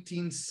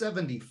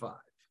 1975.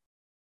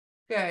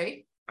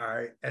 Okay. All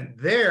right. And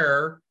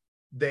there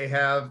they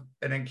have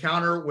an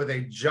encounter with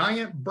a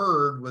giant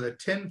bird with a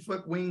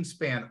 10-foot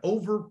wingspan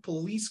over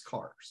police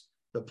cars.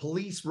 The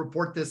police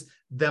report this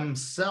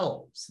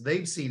themselves.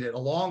 They've seen it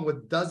along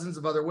with dozens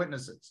of other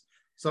witnesses.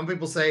 Some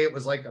people say it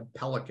was like a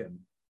pelican,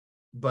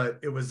 but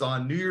it was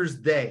on New Year's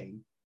Day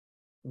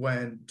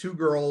when two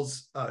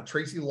girls,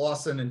 Tracy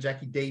Lawson and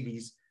Jackie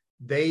Davies,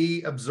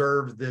 they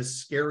observed this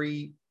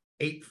scary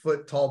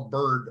 8-foot tall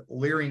bird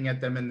leering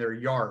at them in their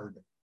yard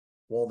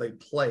while they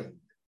played.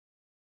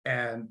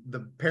 And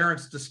the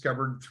parents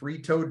discovered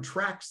 3-toed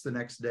tracks the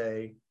next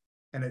day,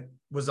 and it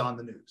was on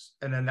the news.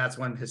 And then that's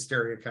when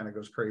hysteria kind of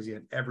goes crazy,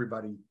 and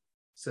everybody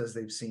says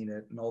they've seen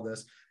it and all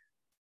this.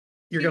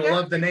 You're going to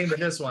love the name of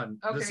this one.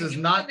 Okay,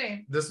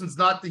 this one's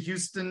not the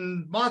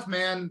Houston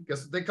Mothman.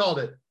 Guess what they called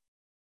it?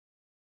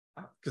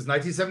 Because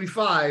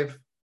 1975,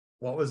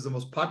 what was the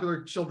most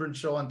popular children's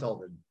show on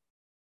television?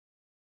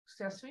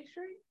 Sesame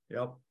Street?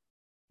 Yep.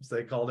 So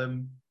they called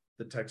him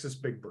the Texas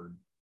Big Bird.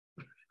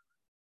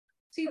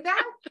 See,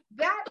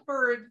 that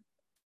bird,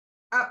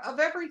 of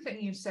everything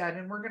you said,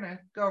 and we're going to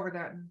go over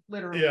that in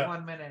literally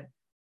 1 minute.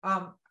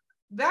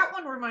 That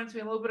one reminds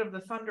me a little bit of the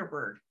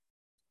Thunderbird.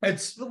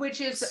 Which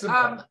is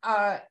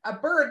a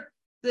bird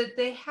that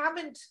they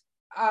haven't,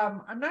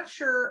 I'm not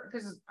sure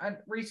because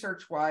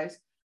research-wise,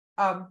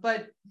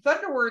 but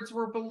Thunderbirds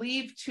were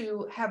believed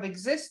to have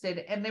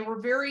existed, and they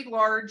were very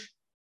large,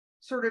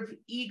 sort of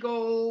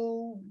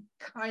eagle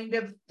kind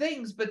of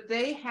things, but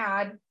they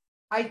had,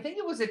 I think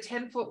it was a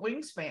 10-foot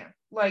wingspan.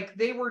 Like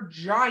they were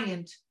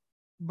giant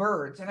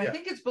birds. And I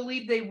think it's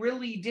believed they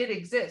really did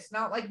exist,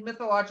 not like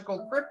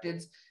mythological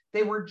cryptids.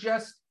 They were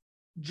just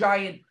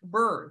giant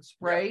birds,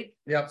 right?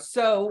 Yep.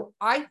 So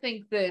I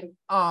think that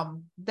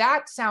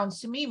that sounds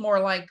to me more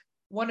like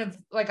one of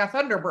like a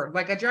thunderbird,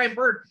 like a giant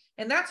bird,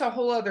 and that's a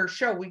whole other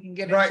show we can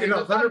get into. Right,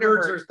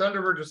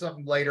 Thunderbirds or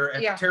something later,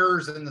 and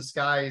Terrors in the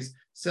Skies.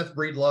 Seth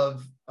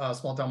Breedlove,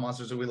 Small Town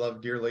Monsters That We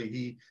Love Dearly,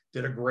 he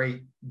did a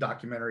great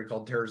documentary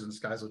called Terrors in the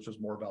Skies, which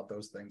was more about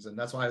those things, and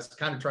that's why I was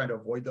kind of trying to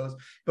avoid those.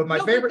 But my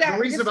favorite, the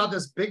reason about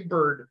this big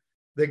bird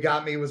that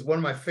got me was one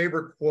of my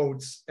favorite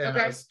quotes, and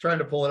I was trying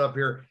to pull it up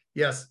here.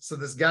 Yes, so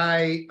this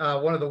guy,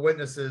 one of the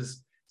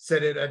witnesses,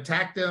 said it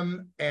attacked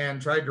him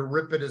and tried to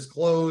rip at his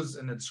clothes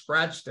and it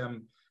scratched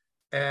him.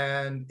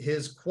 And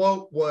his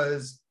quote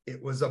was,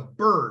 "It was a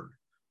bird,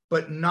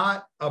 but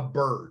not a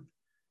bird.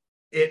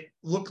 It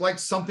looked like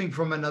something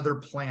from another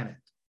planet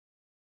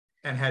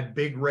and had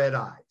big red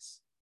eyes."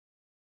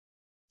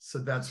 So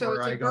that's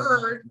where I go.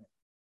 Bird,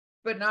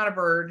 but not a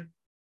bird,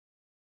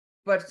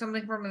 but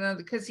something from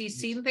another, because he's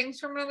seen things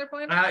from another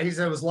planet? He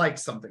said it was like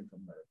something from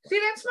another planet. See,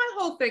 that's my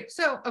whole thing.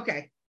 So,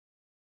 okay.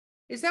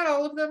 Is that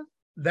all of them?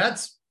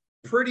 That's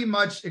pretty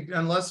much,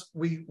 unless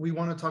we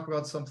want to talk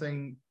about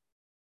something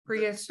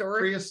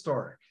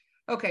prehistoric.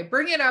 Okay,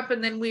 bring it up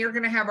and then we are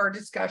going to have our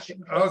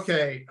discussion.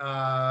 Okay.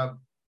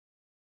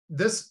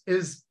 This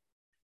is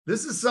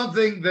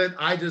something that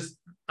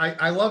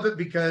I love it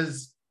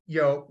because,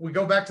 we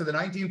go back to the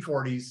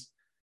 1940s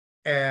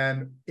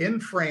and in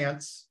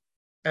France,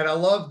 and I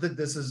love that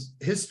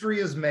history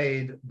is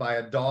made by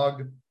a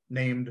dog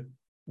named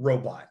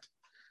Robot,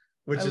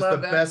 which is the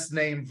best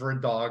name for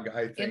a dog,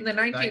 I think. In the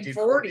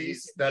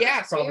 1940s.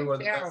 That's probably one of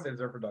the best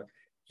names ever for a dog.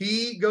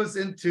 He goes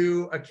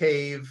into a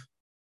cave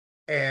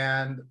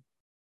and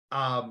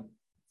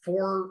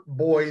 4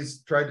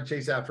 boys tried to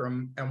chase after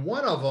him. And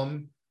one of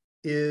them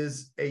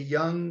is a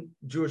young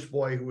Jewish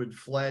boy who had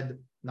fled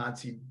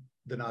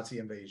the Nazi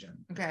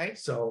invasion. Okay.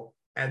 So,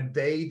 and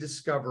they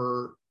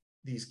discover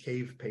these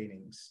cave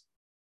paintings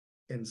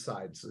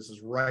inside. So this is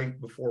right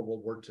before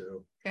World War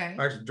II. Okay.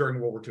 Actually, during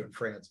World War II in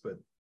France, but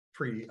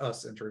pre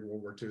us entering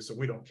World War II, so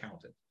we don't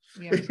count it.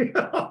 Yeah.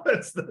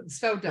 It's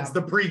so dumb. It's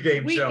the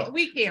pre-game show.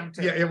 We count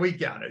it. Yeah, we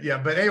count it. Yeah,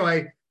 but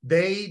anyway,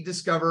 they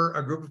discover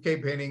a group of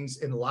cave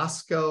paintings in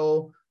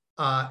Lascaux,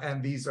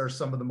 and these are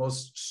some of the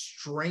most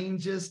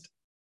strangest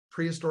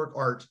prehistoric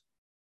art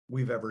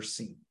we've ever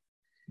seen,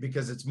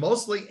 because it's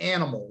mostly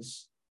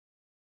animals,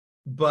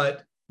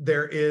 but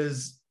there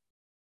is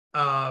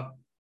a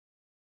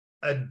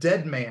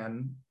dead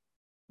man,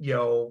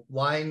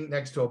 lying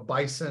next to a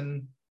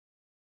bison,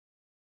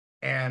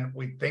 and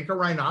we think a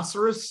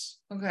rhinoceros.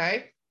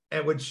 Okay.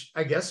 And which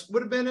I guess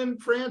would have been in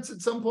France at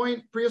some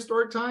point,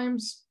 prehistoric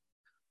times.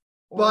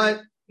 Or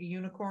but a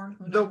unicorn.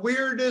 The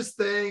weirdest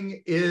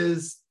thing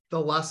is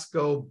the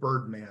Lascaux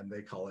Birdman,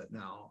 they call it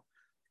now,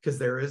 because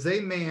there is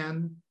a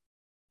man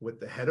with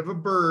the head of a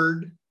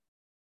bird,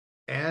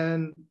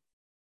 and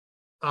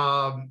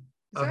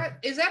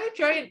is that a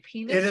giant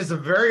penis? It is a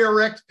very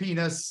erect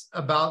penis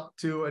about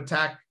to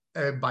attack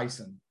a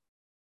bison.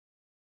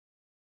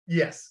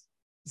 Yes.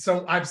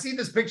 So I've seen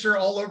this picture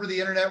all over the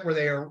internet where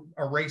they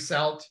erase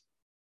out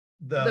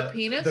the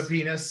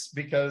penis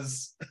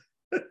because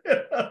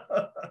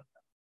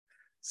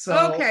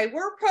so okay,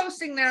 we're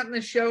posting that in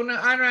the show. No,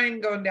 I'm not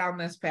even going down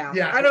this path.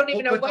 Yeah, I don't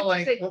even know what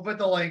to say. We'll put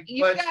the link.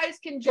 You guys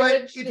can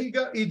judge. But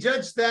if you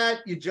judge that,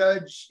 you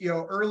judge,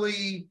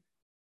 early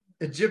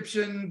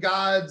Egyptian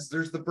gods,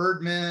 there's the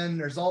birdmen,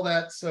 there's all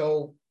that.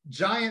 So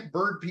giant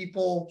bird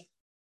people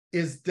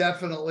is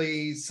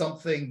definitely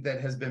something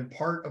that has been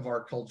part of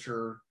our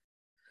culture,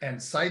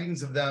 and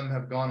sightings of them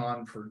have gone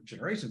on for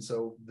generations.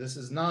 So this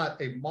is not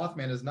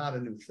Mothman is not a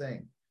new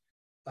thing.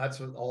 That's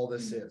what all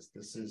this is.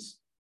 This is,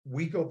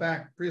 we go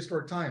back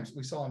prehistoric times.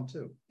 We saw them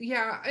too.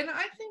 Yeah. And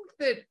I think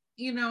that,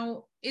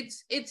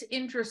 it's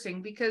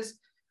interesting because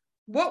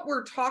what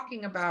we're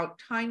talking about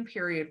time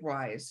period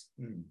wise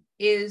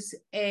is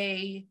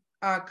a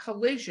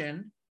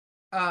collision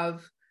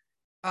of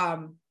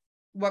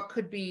what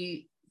could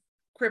be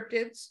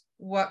cryptids,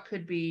 what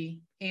could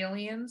be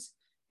aliens,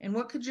 and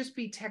what could just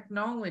be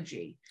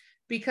technology.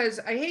 Because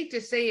I hate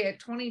to say it,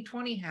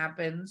 2020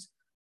 happens.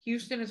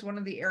 Houston is one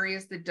of the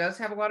areas that does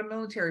have a lot of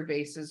military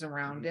bases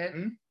around it.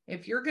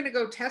 If you're going to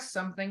go test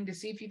something to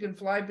see if you can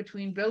fly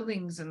between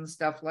buildings and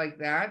stuff like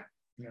that,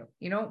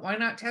 why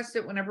not test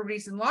it when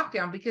everybody's in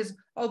lockdown? Because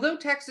although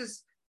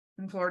Texas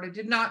and Florida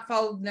did not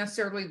follow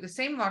necessarily the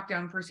same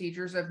lockdown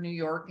procedures of New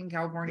York and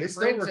California, they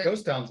still were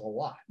ghost towns a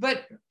lot.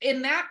 But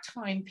in that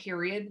time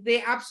period,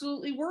 they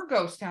absolutely were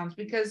ghost towns,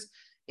 because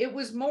it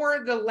was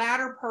more the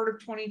latter part of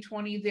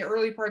 2020, the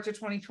early parts of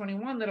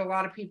 2021, that a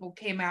lot of people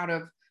came out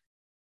of,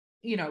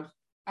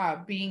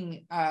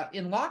 being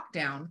in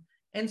lockdown.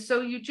 And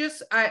so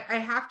I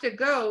have to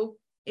go.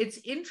 It's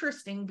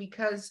interesting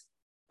because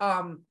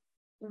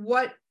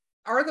what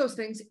are those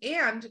things?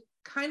 And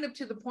kind of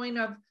to the point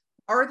of,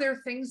 are there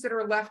things that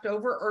are left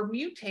over or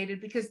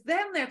mutated? Because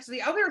then that's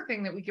the other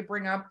thing that we could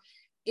bring up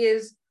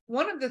is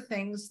one of the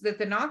things that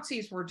the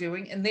Nazis were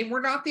doing, and they were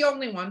not the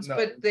only ones,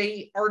 but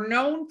they are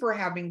known for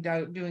having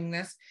doing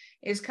this,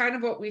 is kind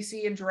of what we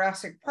see in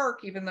Jurassic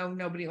Park, even though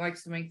nobody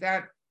likes to make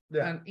that,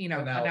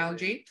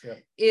 analogy,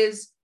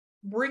 is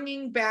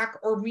bringing back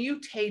or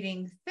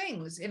mutating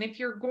things. And if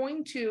you're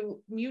going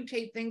to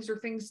mutate things, or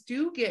things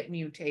do get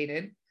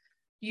mutated,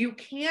 you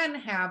can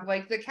have,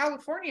 like the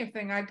California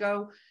thing, I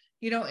go,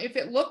 if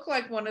it looked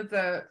like one of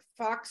the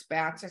fox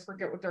bats, I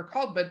forget what they're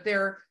called, but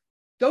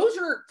those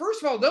are,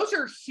 first of all, those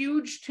are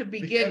huge to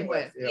begin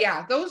with.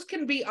 Yeah, those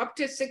can be up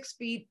to 6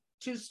 feet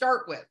to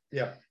start with.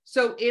 Yeah.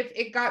 So if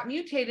it got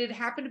mutated, it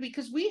happened to be,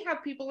 because we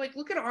have people like,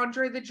 look at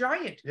Andre the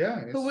Giant,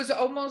 who was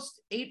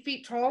almost 8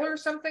 feet tall or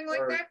something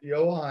like that.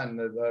 Johan,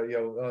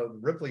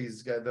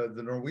 Ripley's guy,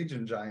 the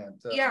Norwegian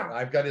giant.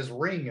 I've got his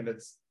ring, and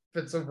it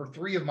fits over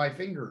 3 of my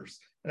fingers,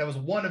 and it was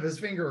one of his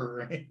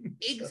finger rings.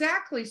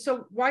 Exactly.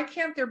 So why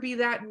can't there be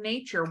that in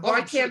nature?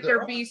 Why can't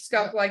there be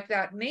stuff like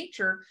that in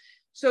nature?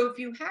 So if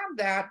you have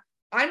that,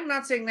 I'm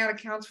not saying that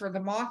accounts for the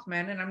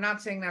Mothman, and I'm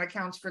not saying that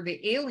accounts for the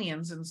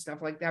aliens and stuff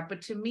like that.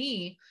 But to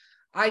me,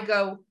 I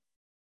go,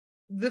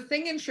 the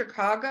thing in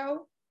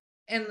Chicago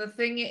and the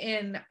thing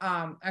in,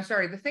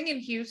 the thing in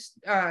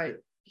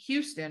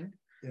Houston.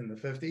 In the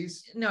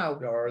 50s? No.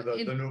 Or the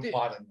new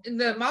modern one?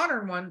 The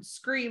modern one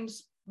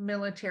screams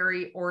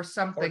military or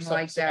something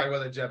like that.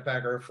 With a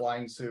jetpack or a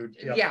flying suit.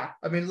 Yeah.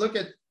 I mean, look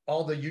at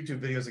all the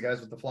YouTube videos of guys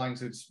with the flying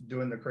suits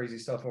doing the crazy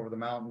stuff over the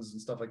mountains and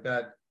stuff like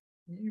that.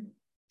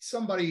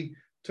 Somebody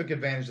took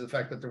advantage of the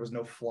fact that there was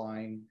no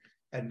flying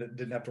and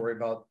didn't have to worry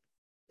about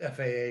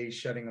FAA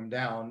shutting them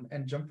down,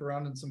 and jumped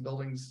around in some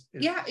buildings.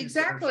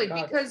 Exactly.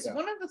 Because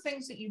one of the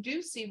things that you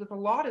do see with a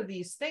lot of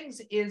these things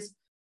is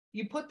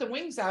you put the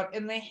wings out,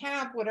 and they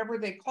have whatever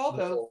they call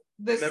those,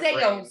 the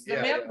sails, the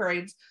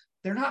membranes.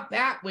 They're not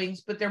bat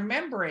wings, but they're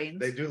membranes.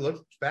 They do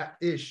look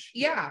bat-ish.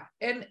 Yeah,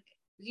 and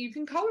you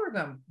can color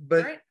them.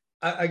 But right?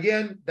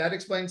 Again, that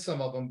explains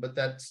some of them, but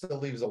that still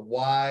leaves a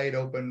wide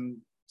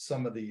open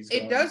some of these.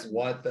 It does.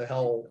 What the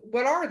hell?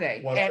 What are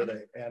they? What are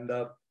they?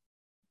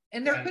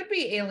 And there could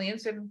be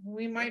aliens, and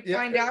we might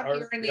find out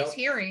here in these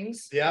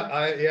hearings.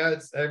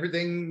 It's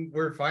everything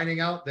we're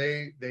finding out.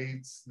 They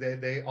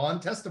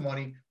on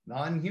testimony,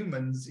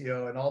 non-humans,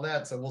 and all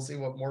that. So we'll see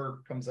what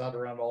more comes out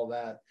around all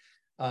that.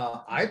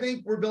 I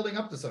think we're building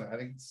up to something. I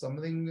think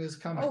something is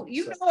coming. Oh,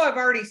 I've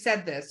already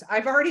said this.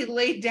 I've already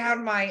laid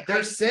down my.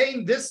 They're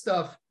saying this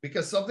stuff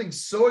because something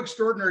so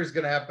extraordinary is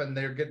going to happen.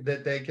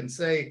 That they can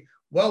say,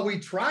 well, we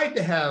tried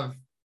to have,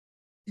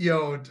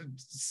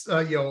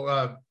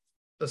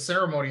 a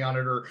ceremony on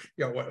it, or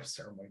what a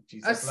ceremony?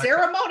 Jesus, a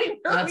ceremony.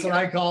 That's what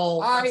I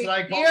call. That's what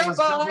I call those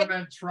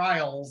government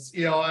trials.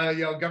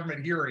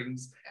 Government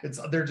hearings.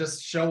 They're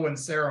just show and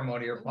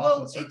ceremony or.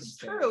 Well, it's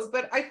true,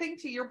 but I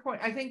think to your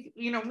point, I think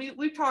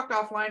we've talked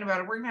offline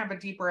about it. We're gonna have a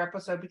deeper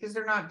episode because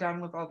they're not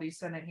done with all these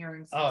Senate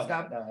hearings and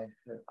stuff.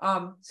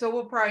 No. So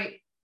we'll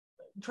probably.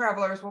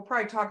 Travelers, we'll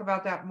probably talk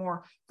about that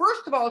more.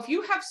 First of all, if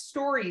you have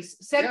stories,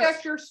 send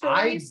us your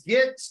stories. I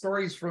get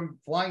stories from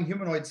flying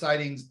humanoid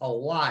sightings a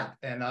lot,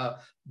 and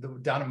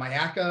down in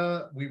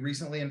Mayaca, we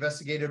recently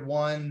investigated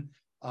one.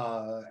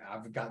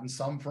 I've gotten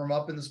some from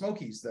up in the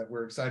Smokies that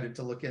we're excited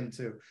to look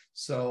into.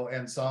 So,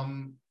 and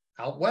some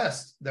out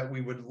west that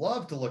we would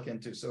love to look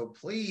into. So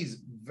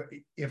please,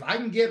 if I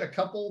can get a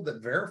couple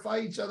that verify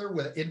each other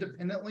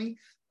independently,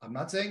 I'm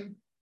not saying.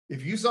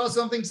 If you saw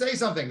something, say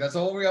something. That's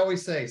all we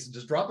always say. So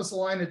just drop us a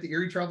line at the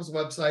Erie Travels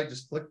website.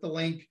 Just click the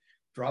link,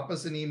 drop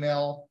us an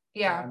email.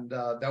 Yeah. And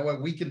that way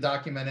we can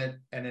document it.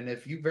 And then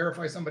if you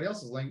verify somebody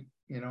else's link,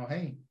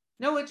 hey.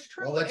 No, it's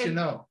true. We'll let you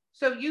know.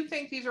 So you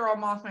think these are all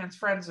Mothman's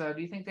friends, though?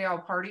 Do you think they all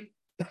party?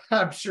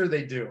 I'm sure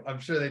they do. I'm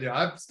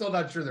still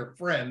not sure they're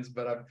friends,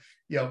 but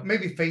I'm,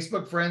 maybe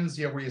Facebook friends,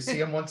 where you see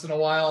them once in a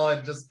while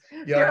and just,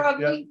 they're on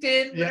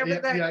LinkedIn,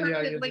 whatever that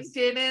cryptid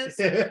LinkedIn is.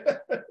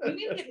 We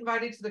need to get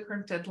invited to the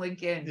cryptid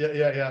LinkedIn.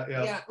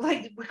 Yeah.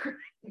 Like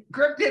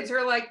cryptids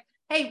are like,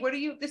 hey,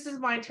 this is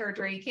my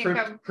territory. You can't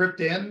come.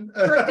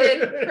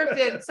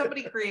 Cryptid.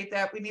 Somebody create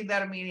that. We need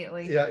that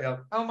immediately. Yeah.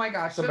 Oh my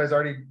gosh. Somebody's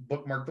already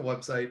bookmarked the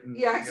website and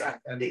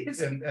exactly.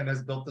 and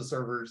has built the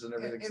servers and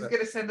everything. It's going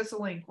to send us a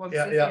link once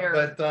this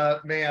airs.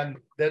 But man,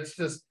 that's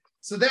just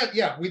so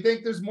that we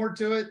think there's more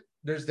to it.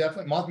 There's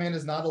definitely Mothman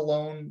is not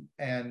alone,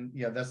 and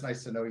that's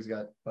nice to know he's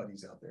got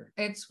buddies out there.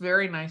 It's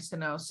very nice to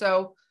know.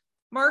 So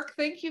Mark,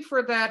 thank you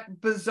for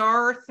that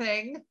bizarre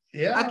thing.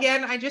 Yeah.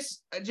 Again, I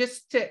just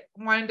to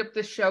wind up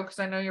the show, because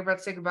I know you're about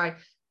to say goodbye.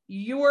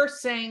 You are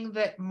saying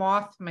that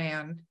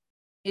Mothman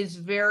is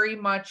very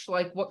much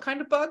like what kind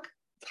of bug?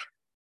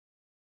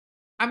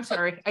 I'm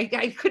sorry,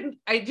 I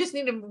just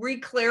need to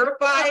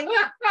re-clarify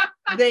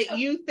that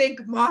you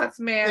think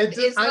Mothman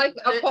is like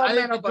a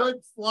palmetto bug.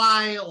 Could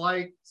fly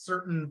like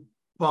certain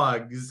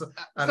bugs. So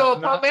a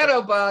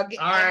palmetto bug.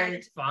 All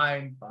right,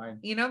 fine.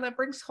 That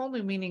brings whole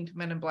new meaning to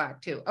Men in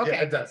Black too. Okay,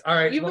 it does. All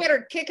right, you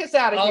better kick us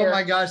out of here. Oh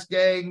my gosh,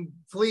 gang!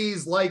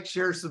 Please like,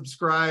 share,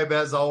 subscribe.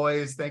 As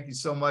always, thank you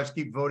so much.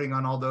 Keep voting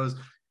on all those.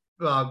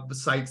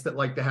 sites that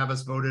like to have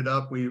us voted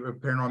up. We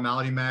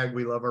Paranormality Mag,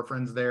 we love our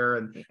friends there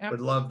and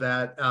would love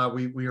that.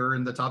 We are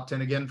in the top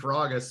 10 again for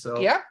August. So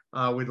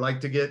we'd like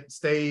to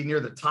stay near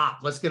the top.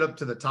 Let's get up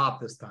to the top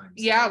this time.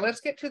 So, yeah,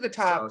 let's get to the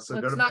top. So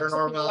go to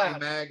Paranormality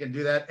Mag and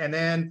do that. And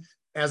then,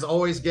 as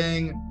always,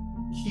 gang,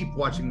 keep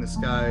watching the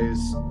skies,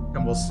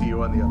 and we'll see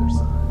you on the other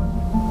side.